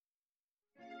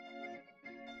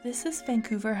This is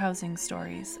Vancouver Housing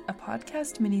Stories, a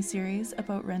podcast miniseries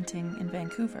about renting in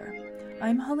Vancouver.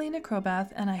 I'm Helena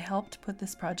Krobath, and I helped put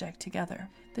this project together.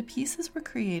 The pieces were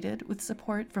created with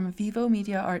support from Vivo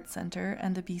Media Arts Centre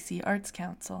and the BC Arts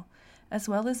Council, as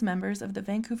well as members of the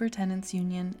Vancouver Tenants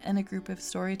Union and a group of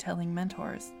storytelling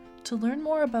mentors. To learn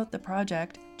more about the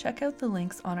project, check out the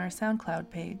links on our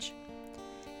SoundCloud page.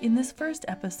 In this first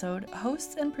episode,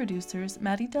 hosts and producers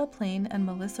Maddie Delplaine and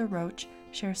Melissa Roach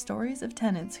share stories of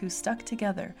tenants who stuck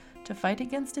together to fight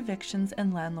against evictions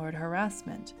and landlord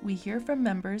harassment. We hear from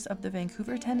members of the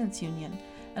Vancouver Tenants Union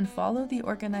and follow the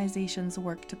organization's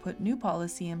work to put new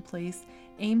policy in place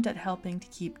aimed at helping to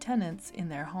keep tenants in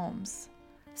their homes.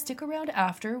 Stick around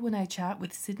after when I chat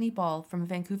with Sydney Ball from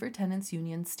Vancouver Tenants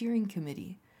Union Steering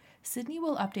Committee. Sydney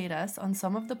will update us on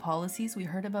some of the policies we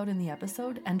heard about in the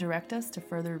episode and direct us to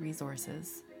further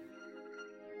resources.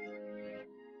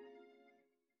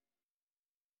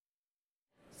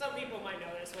 Some people might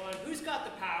know this one. Who's got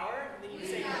the power? And then you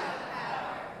say,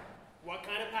 what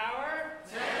kind of power?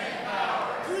 Tenant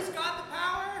power. Who's got the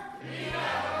power? We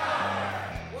got the power.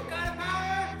 What kind of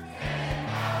power? Tenant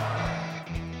power.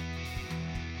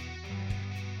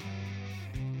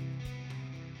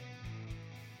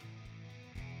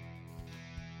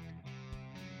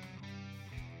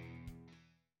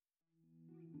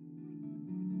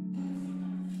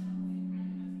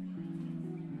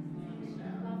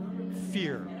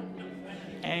 Fear,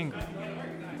 anger,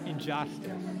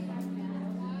 injustice.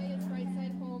 Why is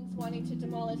Brightside Homes wanting to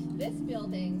demolish this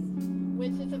building,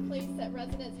 which is a place that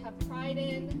residents have pride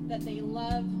in, that they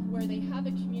love, where they have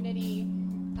a community?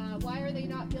 Why are they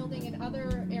not building in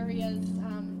other areas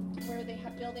where they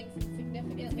have buildings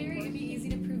significantly? It'd be easy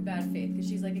to prove bad faith because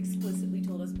she's explicitly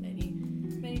told us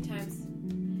many times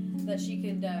that she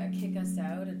could kick us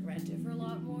out and rent it for a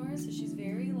lot more. So she's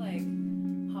very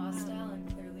hostile and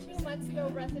clearly. 2 months ago,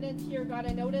 residents here got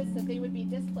a notice that they would be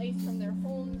displaced from their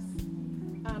homes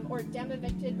or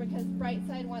dem-evicted because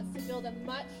Brightside wants to build a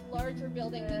much larger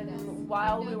building than this.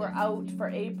 While we were out for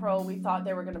April, we thought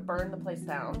they were going to burn the place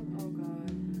down. Oh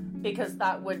God. Because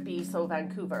that would be so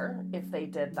Vancouver if they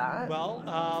did that. Well,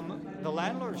 the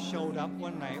landlord showed up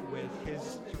one night with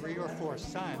his 3 or 4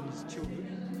 sons to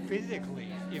physically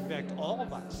evict all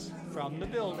of us from the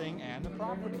building and the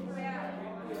property.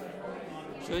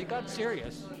 So it got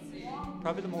serious.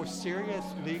 Probably the most serious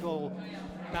legal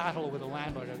battle with a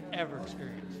landlord I've ever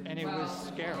experienced. And it was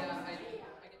scary.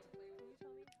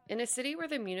 In a city where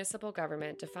the municipal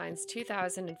government defines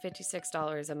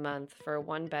 $2,056 a month for a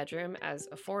one-bedroom as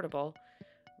affordable,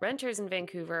 renters in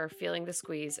Vancouver are feeling the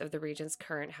squeeze of the region's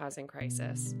current housing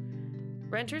crisis.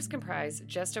 Renters comprise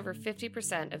just over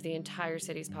 50% of the entire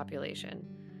city's population.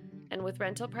 And with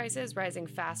rental prices rising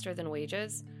faster than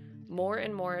wages, more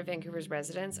and more of Vancouver's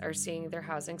residents are seeing their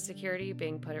housing security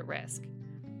being put at risk.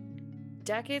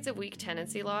 Decades of weak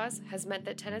tenancy laws has meant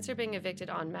that tenants are being evicted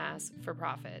en masse for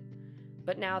profit.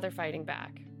 But now they're fighting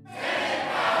back.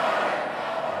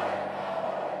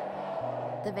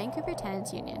 The Vancouver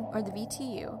Tenants Union, or the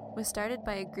VTU, was started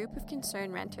by a group of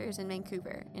concerned renters in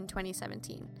Vancouver in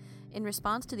 2017 in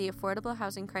response to the affordable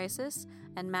housing crisis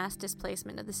and mass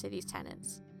displacement of the city's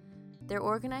tenants. They're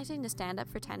organizing to stand up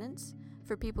for tenants,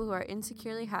 for people who are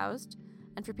insecurely housed,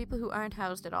 and for people who aren't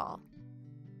housed at all.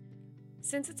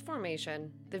 Since its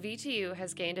formation, the VTU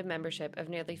has gained a membership of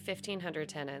nearly 1,500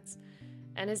 tenants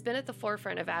and has been at the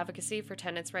forefront of advocacy for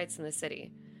tenants' rights in the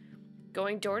city,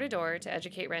 going door to door to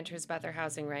educate renters about their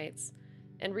housing rights,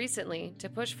 and recently to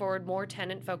push forward more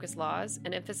tenant-focused laws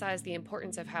and emphasize the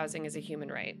importance of housing as a human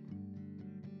right.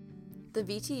 The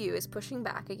VTU is pushing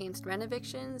back against rent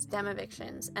evictions,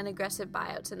 dem-evictions, and aggressive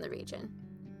buyouts in the region.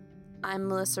 I'm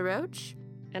Melissa Roach.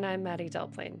 And I'm Maddie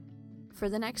Delplaine. For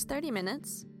the next 30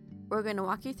 minutes, we're going to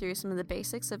walk you through some of the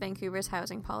basics of Vancouver's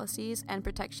housing policies and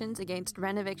protections against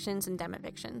rent evictions and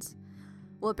dem-evictions.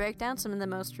 We'll break down some of the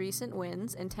most recent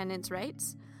wins in tenants'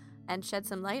 rights and shed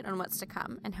some light on what's to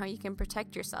come and how you can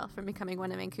protect yourself from becoming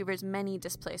one of Vancouver's many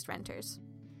displaced renters.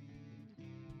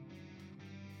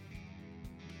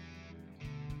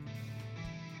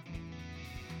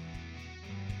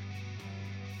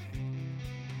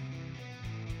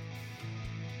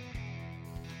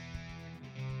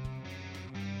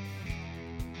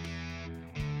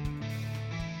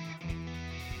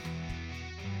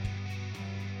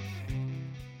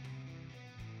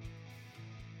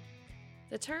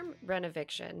 The term rent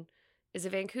eviction is a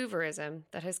Vancouverism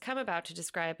that has come about to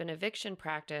describe an eviction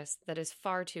practice that is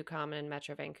far too common in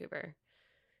Metro Vancouver.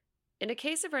 In a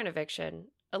case of rent eviction,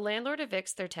 a landlord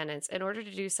evicts their tenants in order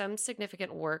to do some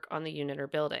significant work on the unit or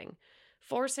building,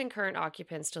 forcing current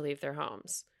occupants to leave their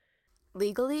homes.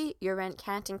 Legally, your rent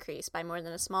can't increase by more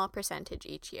than a small percentage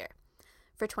each year.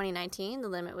 For 2019, the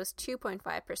limit was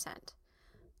 2.5%.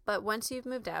 But once you've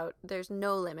moved out, there's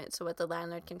no limit to what the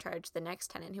landlord can charge the next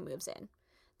tenant who moves in.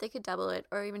 They could double it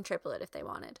or even triple it if they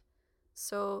wanted.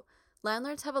 So,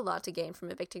 landlords have a lot to gain from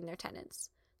evicting their tenants.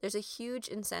 There's a huge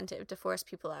incentive to force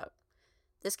people out.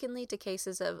 This can lead to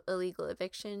cases of illegal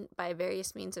eviction by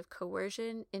various means of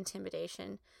coercion,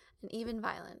 intimidation, and even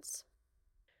violence.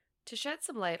 To shed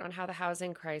some light on how the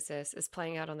housing crisis is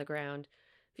playing out on the ground,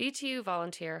 VTU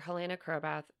volunteer Helena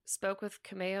Krobath spoke with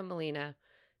Kameo Molina,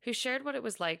 who shared what it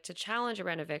was like to challenge a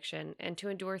rent eviction and to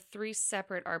endure 3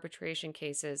 separate arbitration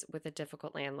cases with a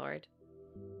difficult landlord.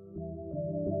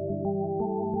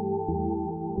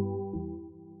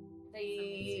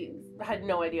 They had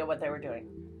no idea what they were doing.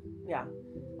 Yeah.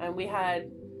 And we had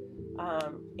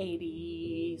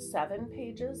 87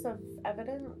 pages of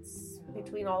evidence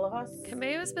between all of us.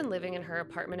 Kameo has been living in her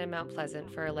apartment in Mount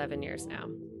Pleasant for 11 years now.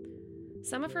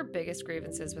 Some of her biggest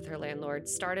grievances with her landlord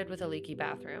started with a leaky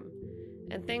bathroom,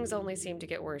 and things only seemed to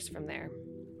get worse from there.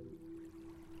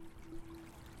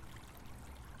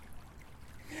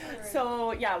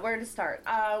 So, yeah, where to start?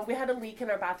 We had a leak in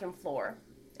our bathroom floor,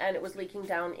 and it was leaking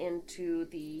down into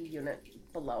the unit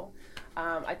below.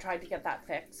 I tried to get that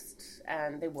fixed,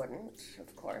 and they wouldn't,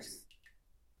 of course.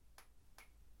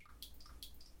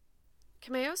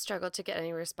 Kameo struggled to get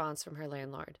any response from her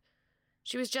landlord.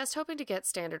 She was just hoping to get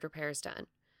standard repairs done,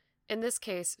 in this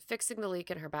case, fixing the leak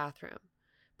in her bathroom,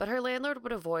 but her landlord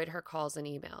would avoid her calls and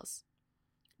emails.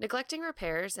 Neglecting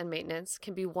repairs and maintenance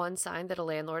can be one sign that a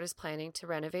landlord is planning to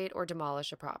renovate or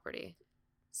demolish a property.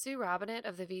 Sue Robinette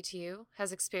of the VTU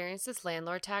has experienced this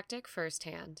landlord tactic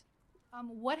firsthand.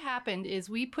 What happened is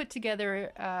we put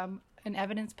together an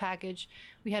evidence package.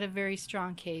 We had a very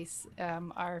strong case.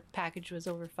 Our package was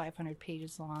over 500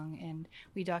 pages long, and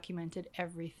we documented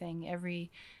everything,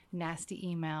 every nasty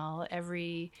email,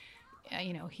 every,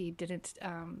 he didn't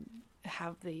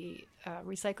have the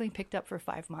recycling picked up for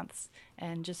 5 months,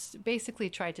 and just basically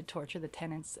tried to torture the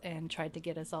tenants and tried to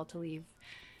get us all to leave.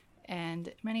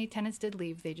 And many tenants did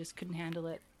leave. They just couldn't handle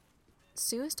it.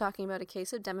 Sue is talking about a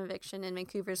case of demoviction in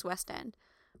Vancouver's West End,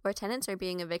 where tenants are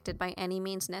being evicted by any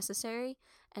means necessary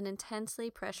and intensely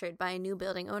pressured by a new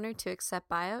building owner to accept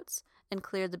buyouts and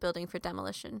clear the building for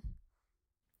demolition.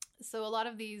 So a lot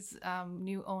of these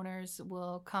new owners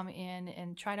will come in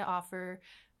and try to offer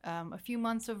a few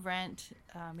months of rent,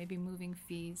 maybe moving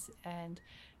fees, and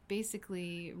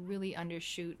basically really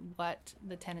undershoot what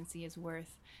the tenancy is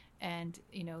worth. And,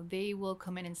 they will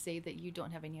come in and say that you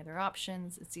don't have any other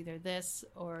options. It's either this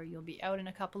or you'll be out in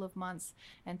a couple of months.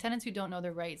 And tenants who don't know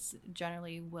their rights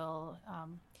generally will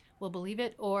believe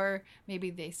it, or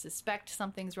maybe they suspect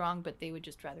something's wrong, but they would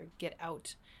just rather get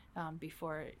out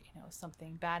before,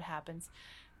 something bad happens.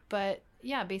 But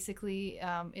yeah, basically,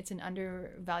 it's an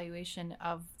undervaluation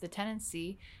of the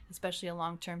tenancy, especially a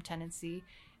long-term tenancy.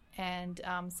 And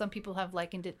some people have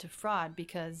likened it to fraud,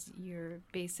 because you're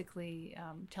basically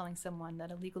telling someone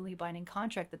that a legally binding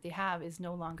contract that they have is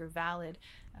no longer valid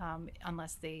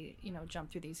unless they, jump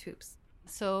through these hoops.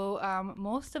 So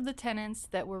most of the tenants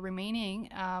that were remaining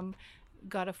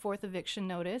got a 4th eviction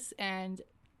notice, and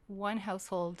one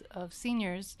household of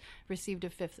seniors received a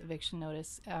 5th eviction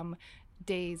notice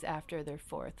days after their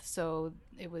 4th. So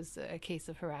it was a case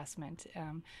of harassment.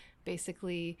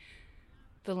 Basically,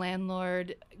 the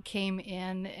landlord came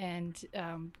in and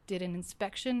did an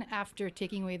inspection after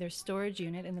taking away their storage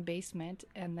unit in the basement,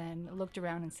 and then looked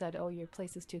around and said, "Oh, your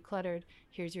place is too cluttered.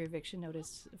 Here's your eviction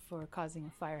notice for causing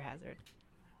a fire hazard."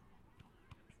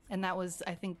 And that was,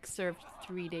 I think, served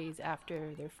 3 days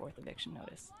after their 4th eviction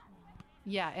notice.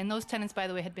 Yeah, and those tenants, by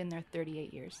the way, had been there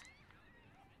 38 years.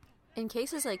 In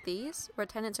cases like these, where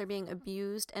tenants are being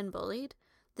abused and bullied,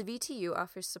 the VTU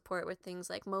offers support with things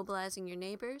like mobilizing your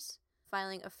neighbors,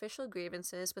 filing official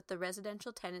grievances with the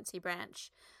residential tenancy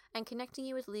branch, and connecting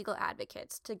you with legal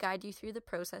advocates to guide you through the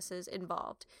processes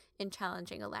involved in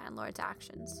challenging a landlord's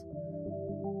actions.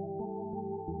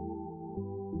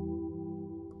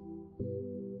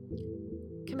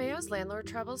 Kameo's landlord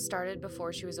troubles started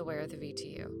before she was aware of the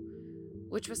VTU,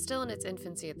 which was still in its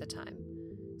infancy at the time,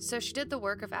 so she did the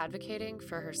work of advocating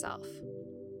for herself.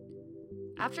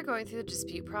 After going through the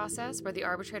dispute process where the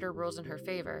arbitrator ruled in her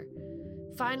favor,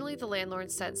 finally the landlord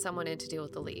sent someone in to deal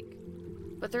with the leak,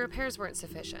 but the repairs weren't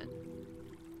sufficient.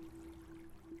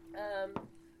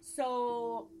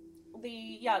 So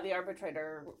the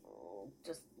arbitrator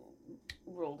just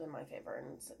ruled in my favor,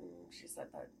 and she said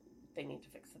that they need to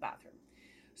fix the bathroom.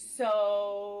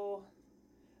 So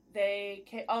they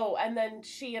came, and then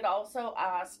she had also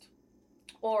asked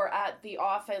Or at the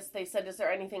office, they said, "Is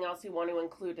there anything else you want to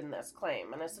include in this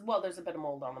claim?" And I said, "Well, there's a bit of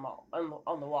mold on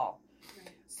the wall." Right.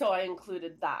 So I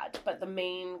included that, but the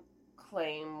main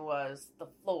claim was the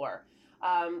floor.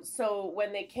 So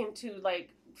when they came to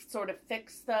like sort of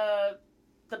fix the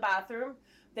bathroom,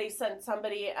 they sent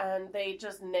somebody and they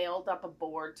just nailed up a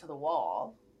board to the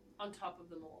wall on top of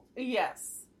the mold.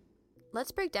 Yes.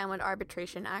 Let's break down what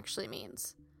arbitration actually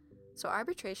means. So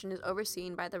arbitration is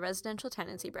overseen by the Residential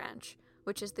Tenancy Branch,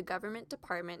 which is the government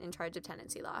department in charge of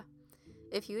tenancy law.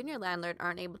 If you and your landlord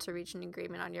aren't able to reach an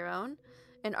agreement on your own,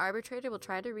 an arbitrator will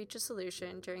try to reach a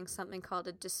solution during something called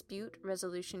a dispute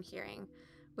resolution hearing,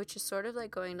 which is sort of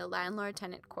like going to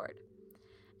landlord-tenant court.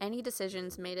 Any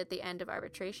decisions made at the end of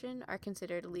arbitration are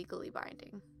considered legally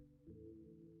binding.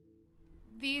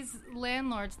 These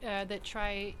landlords that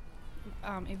try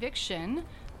eviction,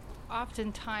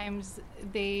 oftentimes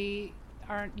they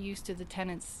aren't used to the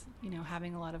tenants,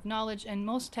 having a lot of knowledge, and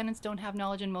most tenants don't have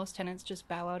knowledge, and most tenants just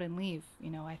bow out and leave.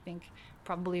 I think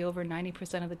probably over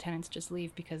 90% of the tenants just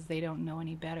leave because they don't know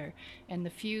any better. And the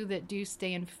few that do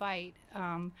stay and fight,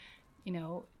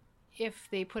 if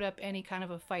they put up any kind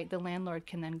of a fight, the landlord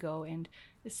can then go and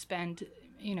spend,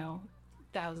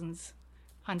 thousands,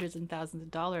 hundreds and thousands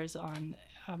of dollars on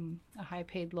a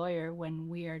high-paid lawyer when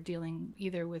we are dealing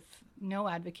either with no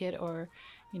advocate or,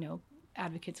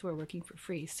 advocates who are working for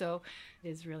free. So it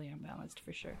is really unbalanced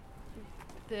for sure.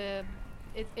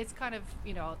 It's kind of,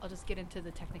 I'll just get into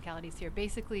the technicalities here.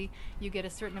 Basically, you get a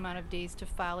certain amount of days to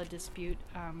file a dispute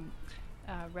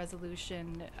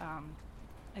resolution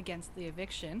against the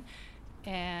eviction,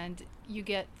 and you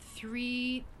get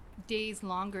 3 days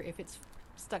longer if it's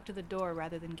stuck to the door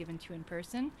rather than given to you in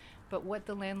person. But what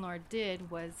the landlord did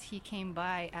was he came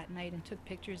by at night and took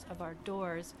pictures of our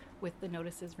doors with the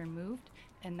notices removed,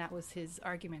 and that was his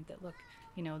argument that, look,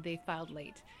 they filed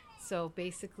late. So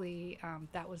basically,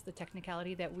 that was the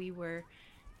technicality that we were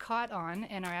caught on,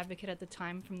 and our advocate at the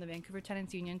time from the Vancouver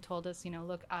Tenants Union told us,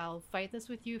 look, I'll fight this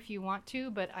with you if you want to,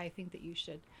 but I think that you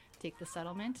should take the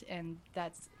settlement, and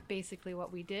that's basically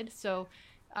what we did. So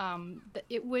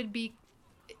it would be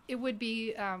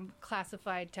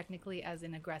classified technically as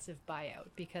an aggressive buyout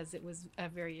because it was a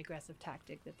very aggressive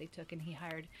tactic that they took, and he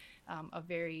hired a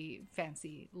very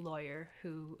fancy lawyer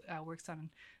who works on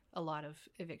a lot of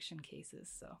eviction cases.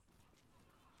 So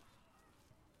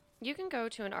you can go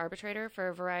to an arbitrator for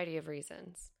a variety of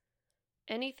reasons.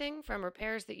 Anything from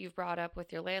repairs that you've brought up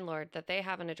with your landlord that they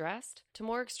haven't addressed to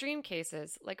more extreme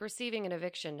cases like receiving an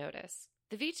eviction notice.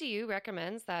 The VTU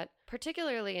recommends that,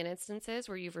 particularly in instances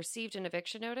where you've received an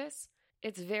eviction notice,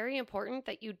 it's very important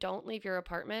that you don't leave your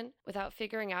apartment without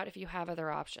figuring out if you have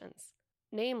other options.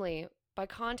 Namely, by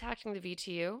contacting the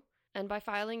VTU and by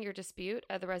filing your dispute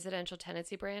at the Residential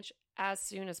Tenancy Branch as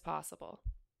soon as possible.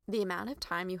 The amount of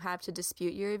time you have to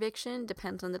dispute your eviction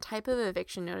depends on the type of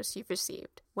eviction notice you've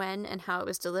received, when and how it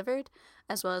was delivered,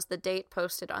 as well as the date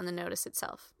posted on the notice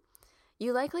itself.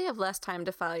 You likely have less time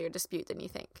to file your dispute than you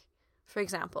think. For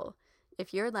example,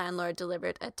 if your landlord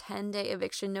delivered a 10-day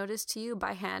eviction notice to you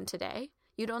by hand today,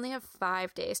 you'd only have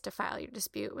 5 days to file your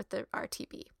dispute with the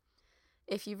RTB.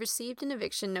 If you've received an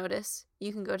eviction notice,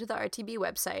 you can go to the RTB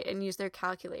website and use their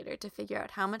calculator to figure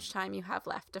out how much time you have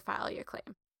left to file your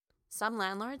claim. Some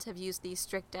landlords have used these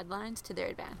strict deadlines to their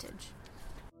advantage.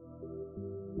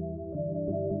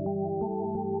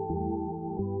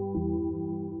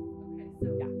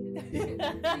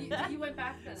 You went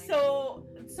back then. So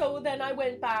then I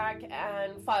went back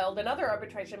and filed another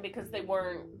arbitration because they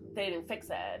didn't fix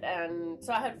it, and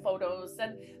so I had photos,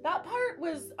 and that part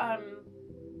was I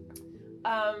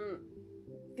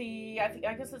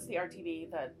guess it's the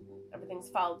RTB that everything's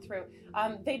filed through.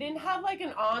 They didn't have like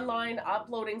an online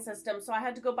uploading system, so I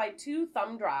had to go buy 2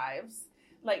 thumb drives,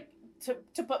 like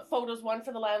to put photos, one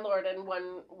for the landlord and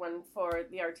one for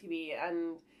the RTB,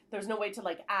 and there's no way to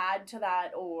like add to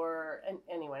that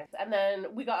anyway. And then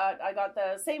I got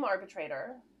the same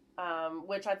arbitrator,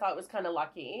 which I thought was kind of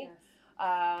lucky.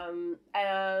 Yes.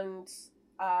 And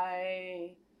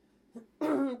I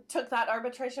took that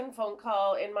arbitration phone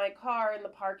call in my car in the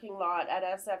parking lot at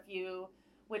SFU,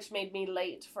 which made me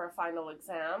late for a final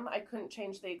exam. I couldn't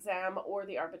change the exam or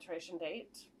the arbitration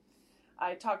date.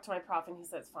 I talked to my prof and he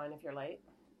said, it's fine if you're late.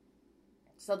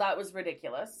 So that was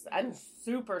ridiculous and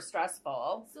super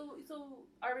stressful. So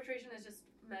arbitration is just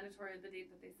mandatory the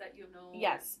date that they set. You have no...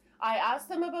 Yes. I asked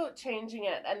them about changing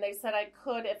it, and they said I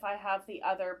could if I have the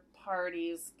other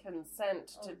party's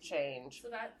consent to change.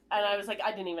 And I was like, I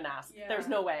didn't even ask. Yeah. There's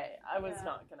no way. I was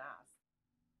not going to ask.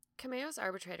 Cameo's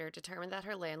arbitrator determined that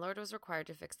her landlord was required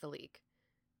to fix the leak.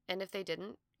 And if they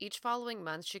didn't, each following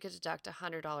month she could deduct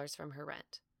 $100 from her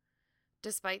rent.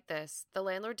 Despite this, the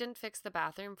landlord didn't fix the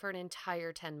bathroom for an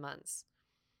entire 10 months.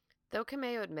 Though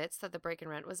Cameo admits that the break in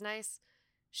rent was nice,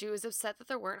 she was upset that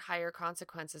there weren't higher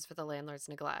consequences for the landlord's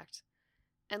neglect.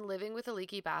 And living with a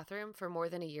leaky bathroom for more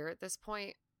than a year at this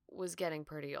point was getting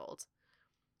pretty old.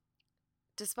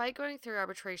 Despite going through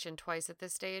arbitration twice at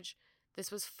this stage,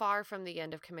 this was far from the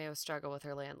end of Cameo's struggle with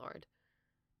her landlord.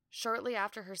 Shortly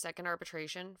after her second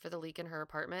arbitration for the leak in her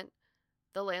apartment,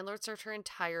 the landlord served her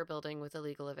entire building with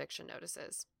illegal eviction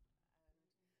notices.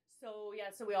 So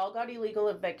we all got illegal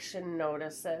eviction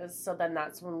notices, so then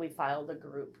that's when we filed a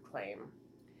group claim.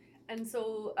 And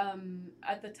so,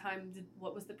 at the time,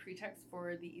 what was the pretext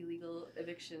for the illegal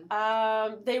eviction?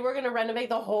 They were going to renovate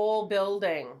the whole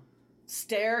building,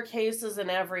 staircases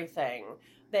and everything.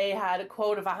 They had a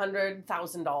quote of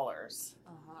 $100,000.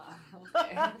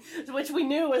 Okay. Which we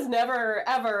knew was never,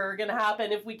 ever going to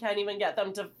happen if we can't even get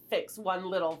them to fix one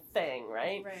little thing,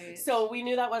 right? Right. So we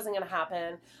knew that wasn't going to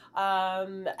happen.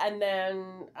 And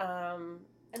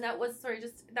that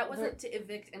wasn't to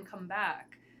evict and come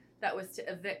back. That was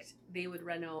to evict, they would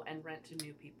reno and rent to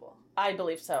new people. I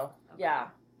believe so. Okay.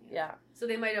 Yeah. So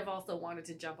they might have also wanted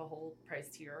to jump a whole price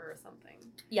tier or something.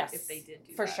 Yes. If they did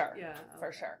do for that. sure. Yeah.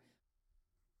 For sure.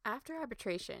 After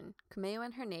arbitration, Cameo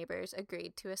and her neighbors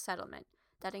agreed to a settlement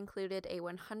that included a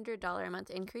 $100 a month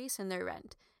increase in their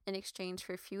rent in exchange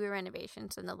for fewer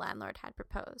renovations than the landlord had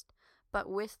proposed, but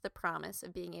with the promise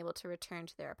of being able to return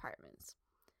to their apartments.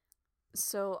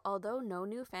 So, although no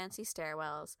new fancy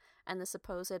stairwells and the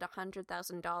supposed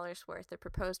 $100,000 worth of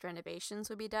proposed renovations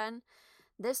would be done,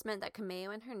 this meant that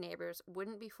Cameo and her neighbors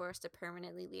wouldn't be forced to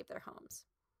permanently leave their homes.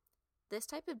 This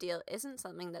type of deal isn't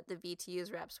something that the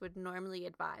VTU's reps would normally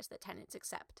advise that tenants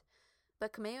accept,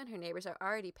 but Cameo and her neighbors are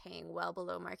already paying well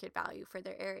below market value for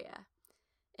their area.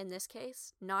 In this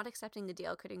case, not accepting the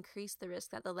deal could increase the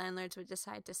risk that the landlords would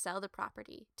decide to sell the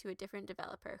property to a different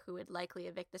developer who would likely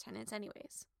evict the tenants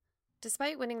anyways.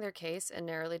 Despite winning their case and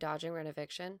narrowly dodging rent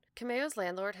eviction, Cameo's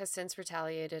landlord has since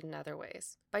retaliated in other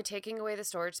ways, by taking away the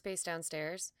storage space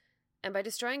downstairs, and by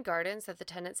destroying gardens that the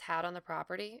tenants had on the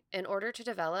property in order to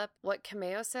develop what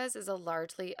Cameo says is a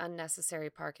largely unnecessary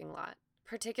parking lot,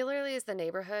 particularly as the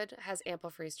neighborhood has ample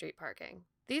free street parking.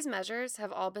 These measures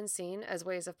have all been seen as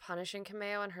ways of punishing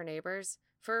Cameo and her neighbors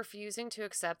for refusing to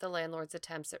accept the landlord's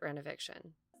attempts at rent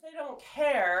eviction. They don't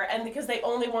care, and because they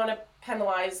only want to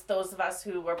penalize those of us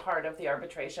who were part of the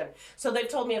arbitration. So they've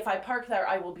told me if I park there,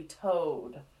 I will be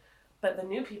towed. But the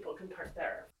new people can park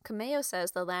there. Cameo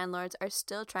says the landlords are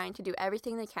still trying to do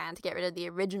everything they can to get rid of the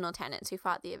original tenants who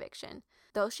fought the eviction.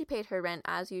 Though she paid her rent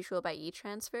as usual by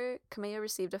e-transfer, Cameo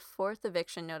received a fourth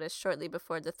eviction notice shortly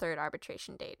before the third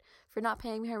arbitration date for not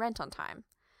paying her rent on time.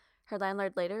 Her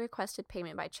landlord later requested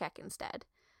payment by check instead.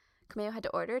 Cameo had to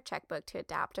order a checkbook to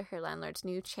adapt to her landlord's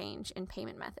new change in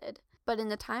payment method. But in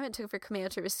the time it took for Cameo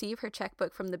to receive her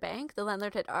checkbook from the bank, the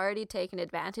landlord had already taken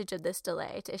advantage of this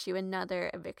delay to issue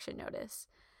another eviction notice.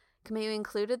 Cameo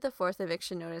included the fourth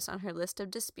eviction notice on her list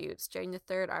of disputes during the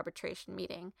third arbitration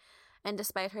meeting, and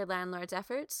despite her landlord's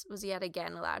efforts, was yet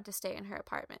again allowed to stay in her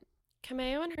apartment.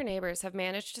 Cameo and her neighbors have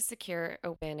managed to secure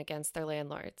a win against their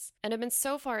landlords, and have been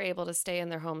so far able to stay in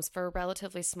their homes for a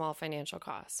relatively small financial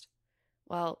cost.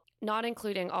 Well, not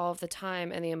including all of the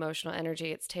time and the emotional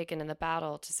energy it's taken in the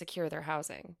battle to secure their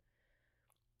housing.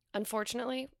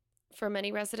 Unfortunately, for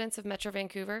many residents of Metro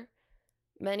Vancouver,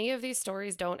 many of these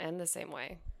stories don't end the same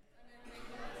way.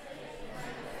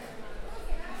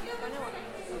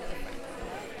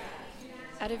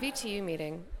 At a VTU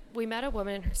meeting, we met a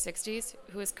woman in her 60s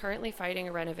who is currently fighting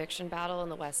a rent eviction battle in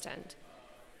the West End,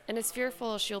 and is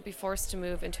fearful she'll be forced to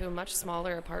move into a much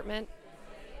smaller apartment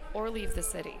or leave the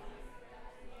city.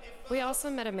 We also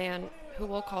met a man, who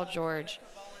we'll call George,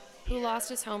 who lost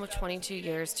his home of 22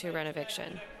 years to a rent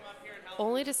eviction,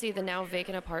 only to see the now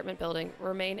vacant apartment building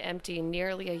remain empty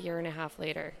nearly a year and a half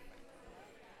later.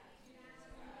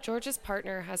 George's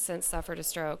partner has since suffered a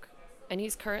stroke, and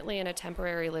he's currently in a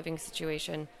temporary living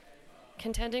situation,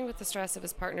 contending with the stress of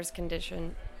his partner's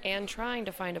condition and trying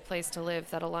to find a place to live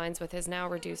that aligns with his now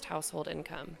reduced household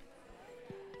income.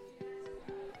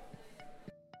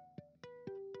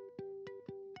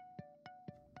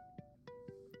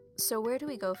 So where do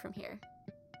we go from here?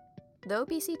 Though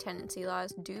BC tenancy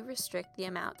laws do restrict the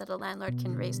amount that a landlord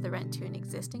can raise the rent to an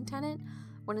existing tenant,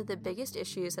 one of the biggest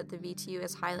issues that the VTU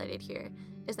has highlighted here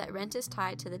is that rent is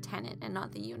tied to the tenant and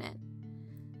not the unit.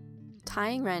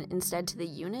 Tying rent instead to the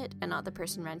unit and not the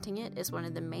person renting it is one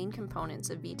of the main components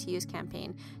of VTU's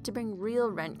campaign to bring real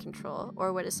rent control,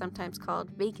 or what is sometimes called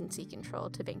vacancy control,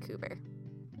 to Vancouver.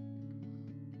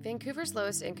 Vancouver's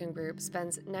lowest income group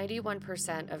spends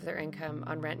 91% of their income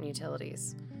on rent and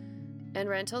utilities. and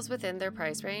rentals within their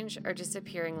price range are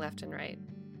disappearing left and right.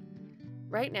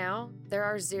 Right now, there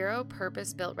are 0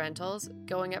 purpose-built rentals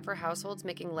going up for households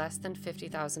making less than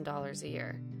 $50,000 a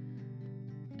year.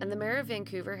 And the mayor of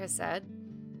Vancouver has said,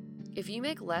 if you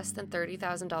make less than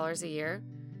 $30,000 a year,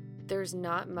 there's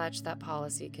not much that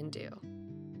policy can do.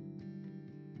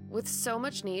 With so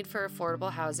much need for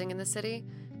affordable housing in the city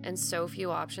and so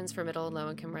few options for middle and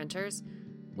low-income renters,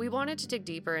 we wanted to dig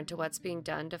deeper into what's being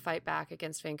done to fight back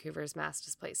against Vancouver's mass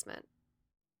displacement.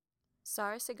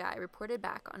 Sara Sagai reported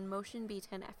back on Motion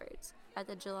B10 efforts at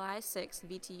the July 6th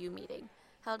VTU meeting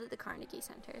held at the Carnegie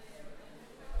Center.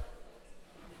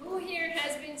 Who here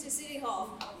has been to City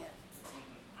Hall?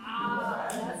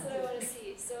 That's what I want to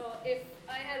see. So if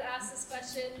I had asked this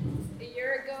question a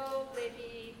year ago,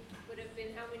 maybe would have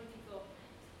been how many people?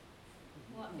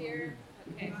 Well, here?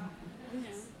 Okay.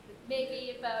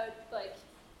 Maybe about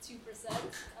 2%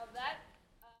 of that.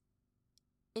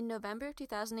 In November of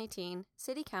 2018,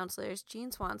 City Councillors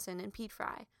Jean Swanson and Pete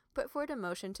Fry put forward a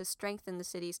motion to strengthen the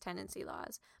city's tenancy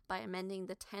laws by amending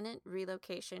the Tenant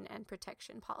Relocation and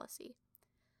Protection Policy.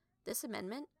 This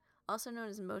amendment, also known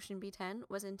as Motion B10,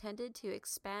 was intended to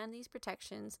expand these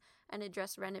protections and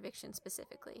address renoviction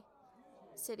specifically.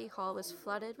 City Hall was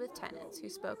flooded with tenants who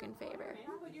spoke in favor.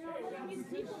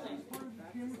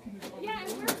 Yeah,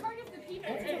 and we're part of the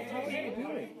people.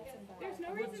 There's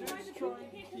no reason why the people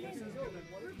can't come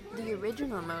in. The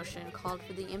original motion called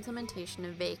for the implementation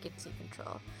of vacancy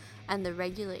control and the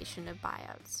regulation of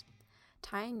buyouts.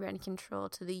 Tying rent control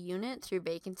to the unit through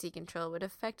vacancy control would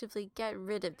effectively get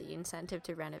rid of the incentive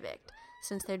to renovict,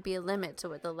 since there'd be a limit to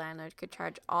what the landlord could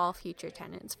charge all future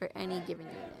tenants for any given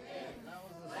unit.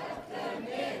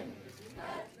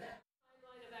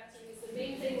 The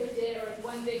main thing we did, or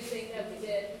one big thing that we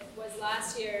did, was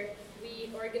last year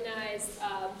we organized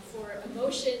for a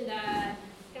motion that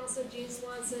Councillor Jean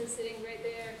Swanson, sitting right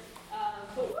there,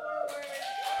 put forward.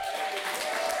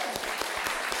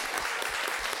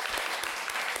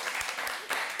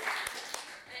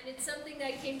 And it's something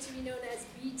that came to be known as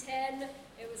B10.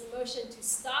 It was a motion to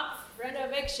stop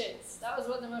renovictions. That was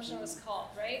what the motion was called,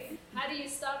 right? How do you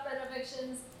stop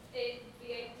renovictions? The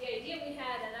idea we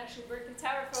had, and actually Berkeley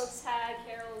Tower folks had,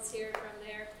 Carol's here from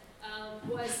there,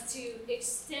 was to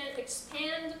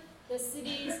expand the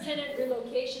city's tenant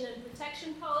relocation and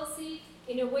protection policy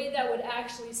in a way that would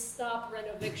actually stop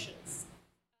renovictions.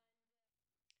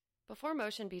 Before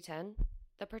Motion B10,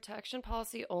 the protection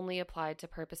policy only applied to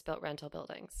purpose-built rental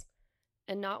buildings,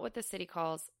 and not what the city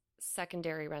calls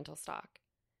secondary rental stock.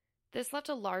 This left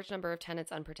a large number of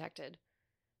tenants unprotected,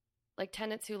 like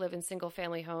tenants who live in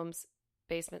single-family homes,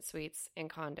 basement suites, and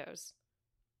condos.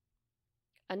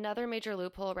 Another major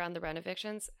loophole around the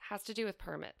renovictions has to do with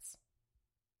permits.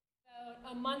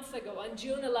 About a month ago, on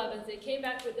June 11th, they came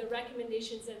back with the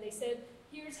recommendations and they said,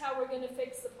 here's how we're going to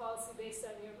fix the policy based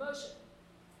on your motion.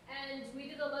 And we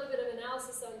did a little bit of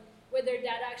analysis on whether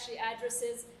that actually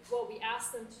addresses what we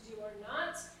asked them to do or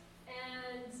not.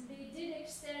 And they did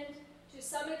extend, to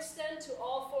some extent, to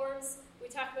all forms. We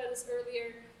talked about this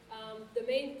earlier. The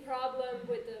main problem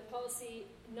with the policy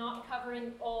not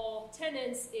covering all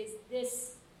tenants is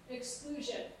this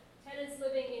exclusion. Tenants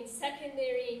living in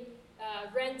secondary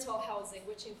rental housing,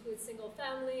 which includes single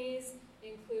families,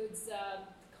 includes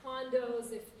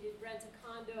condos, if you rent a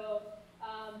condo,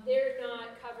 they're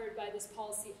not covered by this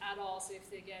policy at all. So if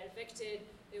they get evicted,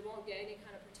 they won't get any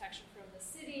kind of protection from the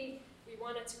city. We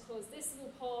wanted to close this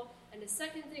loophole. And the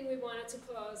second thing we wanted to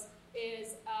close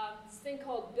is this thing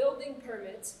called building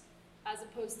permit as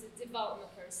opposed to development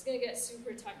permit. It's going to get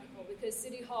super technical because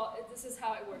City Hall, this is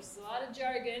how it works. There's a lot of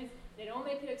jargon. They don't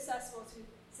make it accessible to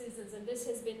citizens, and this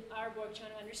has been our work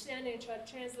trying to understand it and try to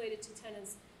translate it to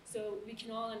tenants so we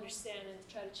can all understand and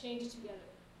try to change it together.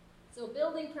 So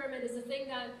building permit is a thing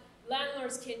that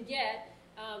landlords can get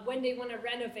when they want to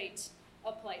renovate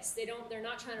a place. They're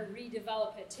not trying to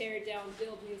redevelop it, tear it down,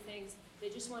 build new things. They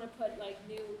just want to put like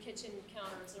new kitchen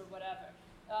counters or whatever,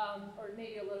 or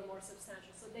maybe a little more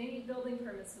substantial. So they need building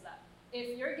permits for that.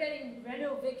 If you're getting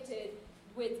renovicted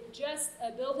with just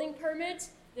a building permit,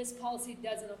 this policy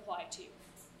doesn't apply to you.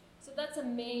 So that's a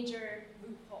major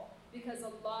loophole because a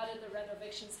lot of the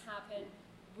renovictions happen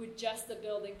with just the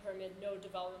building permit, no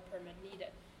development permit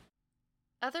needed.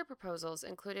 Other proposals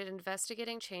included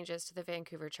investigating changes to the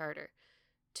Vancouver Charter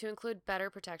to include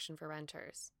better protection for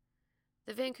renters.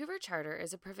 The Vancouver Charter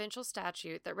is a provincial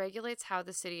statute that regulates how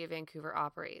the City of Vancouver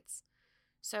operates.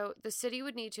 So the city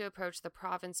would need to approach the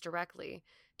province directly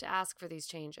to ask for these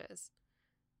changes.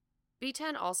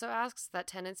 B10 also asks that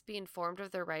tenants be informed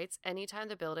of their rights anytime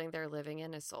the building they're living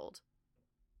in is sold.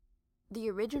 The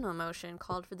original motion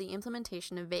called for the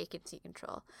implementation of vacancy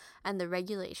control and the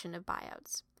regulation of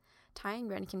buyouts. Tying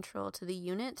rent control to the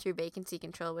unit through vacancy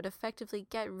control would effectively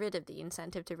get rid of the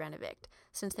incentive to rent-evict,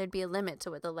 since there'd be a limit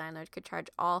to what the landlord could charge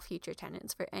all future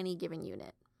tenants for any given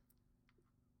unit.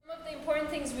 Some of the important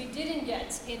things we didn't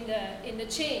get in the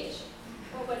change.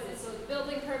 What was it? So the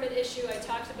building permit issue, I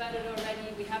talked about it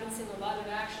already. We haven't seen a lot of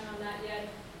action on that yet.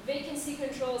 Vacancy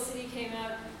control, city came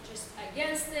out just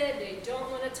against it. They don't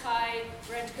want to tie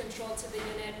rent control to the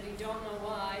unit. We don't know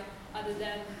why, other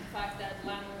than the fact that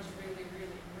landlords really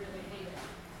hate it.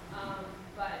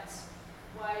 But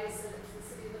why is the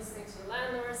city listening to the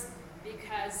landlords?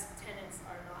 Because tenants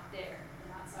are not there,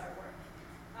 and that's our work.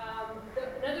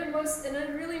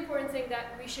 Another really important thing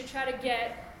that we should try to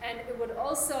get, and it would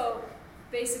also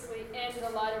basically end a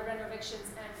lot of rent evictions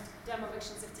and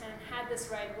demevictions if tenant had this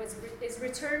right, is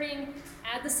returning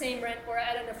at the same rent or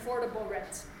at an affordable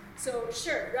rent. So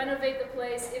sure, renovate the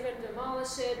place, even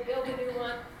demolish it, build a new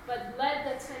one, but let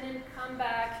the tenant come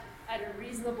back at a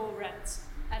reasonable rent,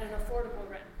 at an affordable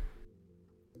rent.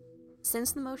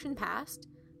 Since the motion passed,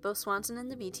 both Swanson and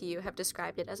the VTU have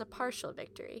described it as a partial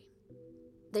victory.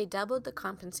 They doubled the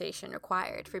compensation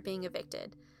required for being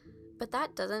evicted, but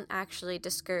that doesn't actually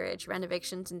discourage rent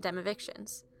evictions and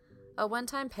demevictions. A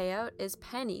one-time payout is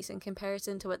pennies in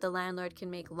comparison to what the landlord can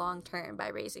make long-term by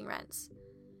raising rents.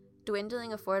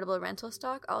 Dwindling affordable rental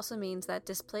stock also means that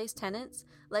displaced tenants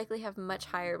likely have much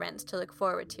higher rents to look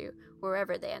forward to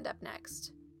wherever they end up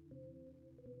next.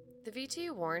 The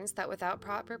VTU warns that without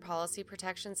proper policy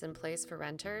protections in place for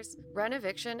renters, rent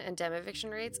eviction and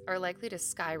demeviction rates are likely to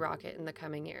skyrocket in the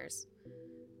coming years.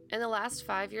 In the last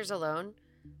 5 years alone,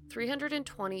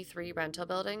 323 rental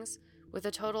buildings with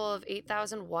a total of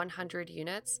 8,100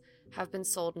 units have been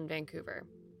sold in Vancouver.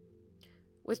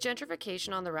 With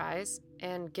gentrification on the rise,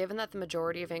 and given that the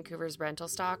majority of Vancouver's rental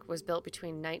stock was built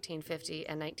between 1950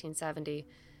 and 1970,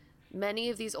 many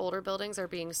of these older buildings are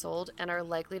being sold and are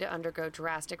likely to undergo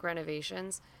drastic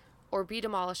renovations or be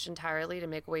demolished entirely to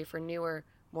make way for newer,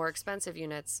 more expensive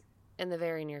units in the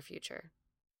very near future.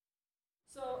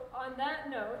 So on that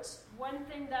note, one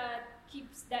thing that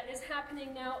is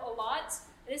happening now a lot,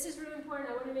 and this is really important,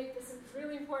 I want to make this a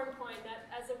really important point, that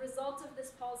as a result of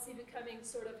this policy becoming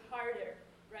sort of harder,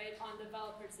 right, on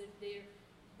developers,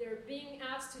 they're being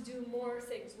asked to do more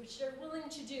things, which they're willing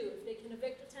to do if they can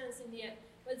evict the tenants in the end,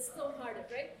 but it's still harder,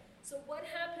 right? So what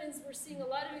happens, we're seeing a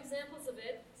lot of examples of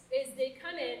it, is they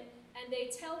come in and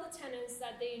they tell the tenants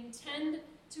that they intend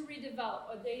to redevelop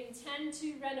or they intend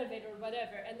to renovate or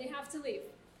whatever, and they have to leave.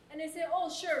 And they say, oh,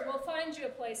 sure, we'll find you a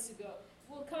place to go.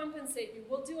 We'll compensate you.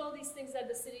 We'll do all these things that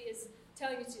the city is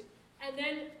telling you to. And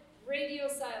then radio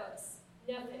silence,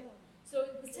 nothing. So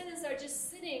the tenants are just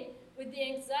sitting with the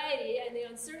anxiety and the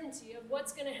uncertainty of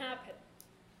what's going to happen.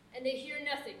 And they hear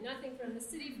nothing from the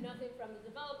city, nothing from the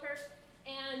developer,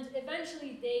 and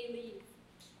eventually they leave.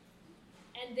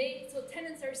 And so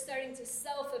tenants are starting to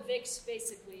self-evict,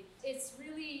 basically. That's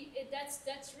really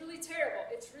terrible.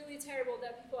 It's really terrible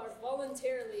that people are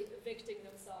voluntarily evicting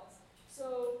themselves.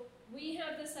 So we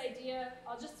have this idea,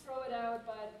 I'll just throw it out,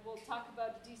 but we'll talk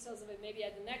about the details of it maybe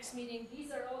at the next meeting.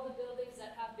 These are all the buildings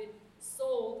that have been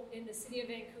sold in the city of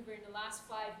Vancouver in the last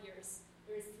 5 years.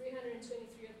 There's 323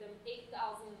 of them,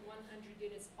 8,100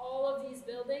 units. All of these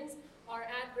buildings are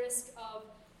at risk of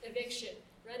eviction,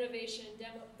 renovation,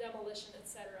 demolition,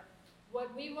 etc.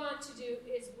 What we want to do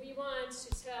is we want to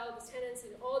tell the tenants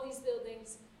in all these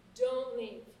buildings, don't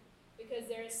leave, because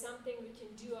there is something we can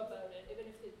do about it, even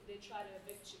if they try to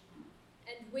evict you.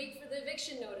 And wait for the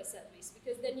eviction notice at least,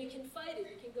 because then you can fight it.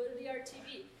 You can go to the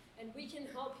RTV, and we can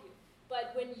help you.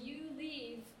 But when you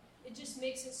leave, it just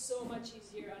makes it so much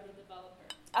easier on the developer.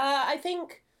 I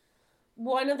think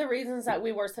one of the reasons that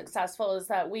we were successful is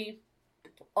that we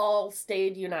all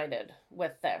stayed united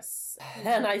with this.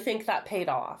 And I think that paid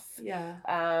off.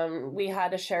 Yeah. We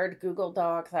had a shared Google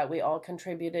Doc that we all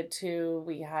contributed to.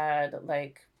 We had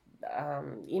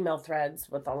email threads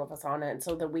with all of us on it,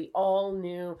 so that we all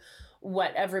knew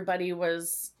what everybody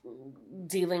was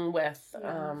dealing with.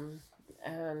 Yeah.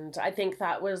 And I think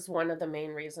that was one of the main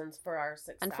reasons for our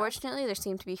success. Unfortunately, there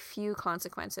seem to be few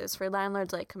consequences for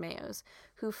landlords like Cameos,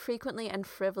 who frequently and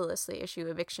frivolously issue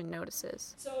eviction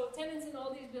notices. So tenants in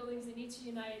all these buildings, they need to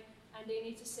unite, and they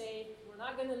need to say, we're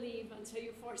not going to leave until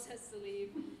you force us to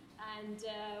leave, and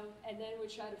then we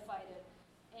try to fight it.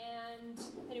 And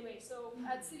anyway, so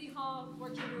at City Hall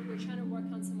Working Group, we're trying to work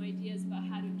on some ideas about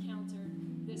how to counter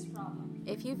this problem.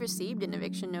 If you've received an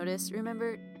eviction notice,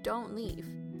 remember, don't leave.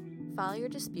 File your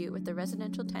dispute with the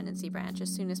residential tenancy branch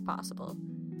as soon as possible.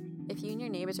 If you and your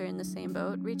neighbors are in the same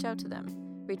boat, reach out to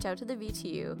them. Reach out to the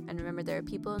VTU and remember there are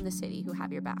people in the city who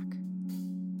have your back.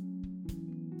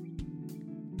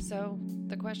 So,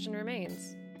 the question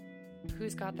remains,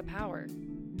 who's got the power?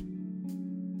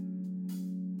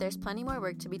 There's plenty more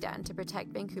work to be done to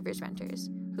protect Vancouver's renters,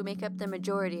 who make up the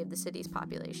majority of the city's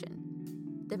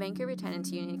population. The Vancouver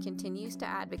Tenants Union continues to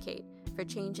advocate for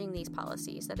changing these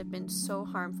policies that have been so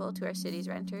harmful to our city's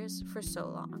renters for so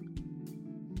long.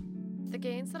 The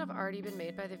gains that have already been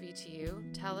made by the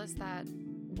VTU tell us that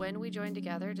when we join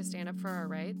together to stand up for our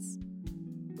rights,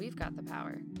 we've got the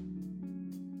power.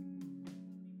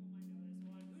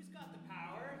 Who's got the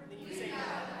power? And then you say,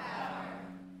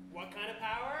 what kind of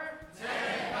power?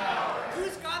 Tenant power.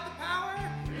 Who's got the power?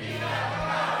 We got the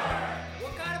power.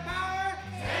 What kind of power?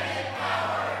 Tenant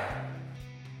power.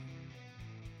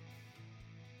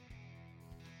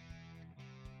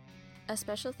 A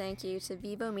special thank you to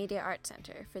Vivo Media Arts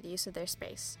Centre for the use of their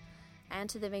space, and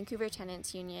to the Vancouver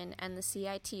Tenants Union and the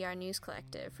CITR News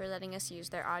Collective for letting us use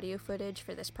their audio footage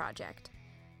for this project.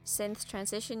 Synth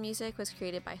transition music was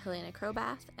created by Helena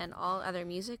Crobath, and all other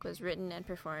music was written and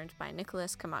performed by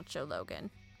Nicholas Camacho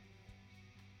Logan.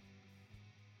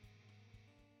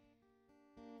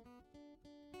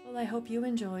 Well, I hope you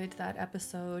enjoyed that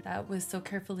episode that was so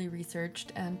carefully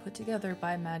researched and put together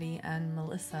by Maddie and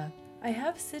Melissa. I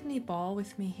have Sydney Ball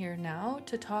with me here now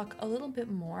to talk a little bit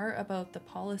more about the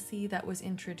policy that was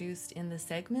introduced in the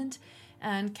segment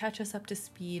and catch us up to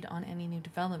speed on any new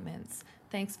developments.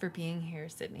 Thanks for being here,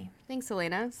 Sydney. Thanks,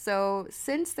 Elena. So,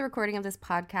 since the recording of this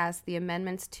podcast, the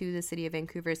amendments to the City of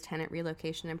Vancouver's Tenant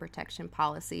Relocation and Protection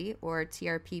Policy, or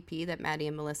TRPP, that Maddie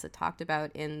and Melissa talked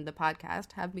about in the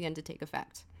podcast, have begun to take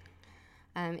effect.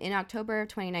 In October of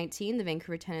 2019, the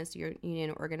Vancouver Tenants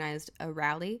Union organized a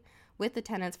rally with the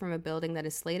tenants from a building that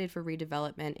is slated for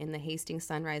redevelopment in the Hastings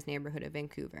Sunrise neighborhood of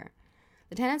Vancouver.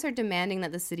 The tenants are demanding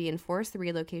that the city enforce the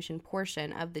relocation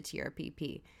portion of the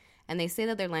TRPP, and they say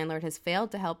that their landlord has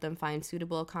failed to help them find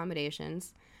suitable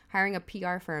accommodations, hiring a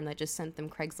PR firm that just sent them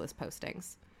Craigslist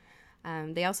postings.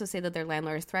 They also say that their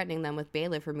landlord is threatening them with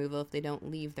bailiff removal if they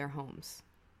don't leave their homes.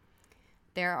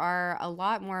 There are a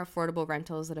lot more affordable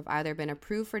rentals that have either been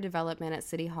approved for development at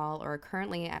City Hall or are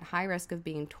currently at high risk of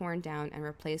being torn down and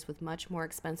replaced with much more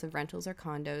expensive rentals or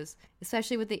condos,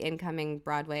 especially with the incoming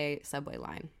Broadway subway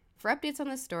line. For updates on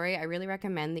this story, I really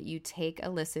recommend that you take a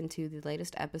listen to the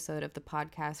latest episode of the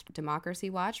podcast Democracy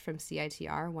Watch from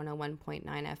CITR 101.9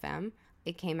 FM.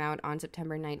 It came out on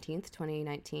September 19th,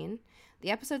 2019.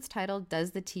 The episode's titled,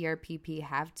 Does the TRPP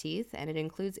Have Teeth? And it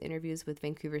includes interviews with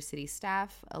Vancouver City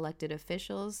staff, elected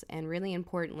officials, and really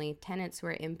importantly, tenants who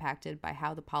are impacted by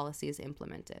how the policy is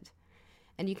implemented.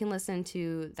 And you can listen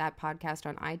to that podcast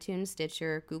on iTunes,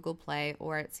 Stitcher, Google Play,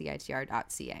 or at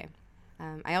CITR.ca.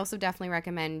 I also definitely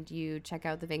recommend you check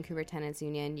out the Vancouver Tenants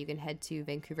Union. You can head to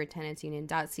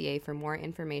vancouvertenantsunion.ca for more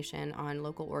information on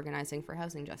local organizing for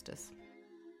housing justice.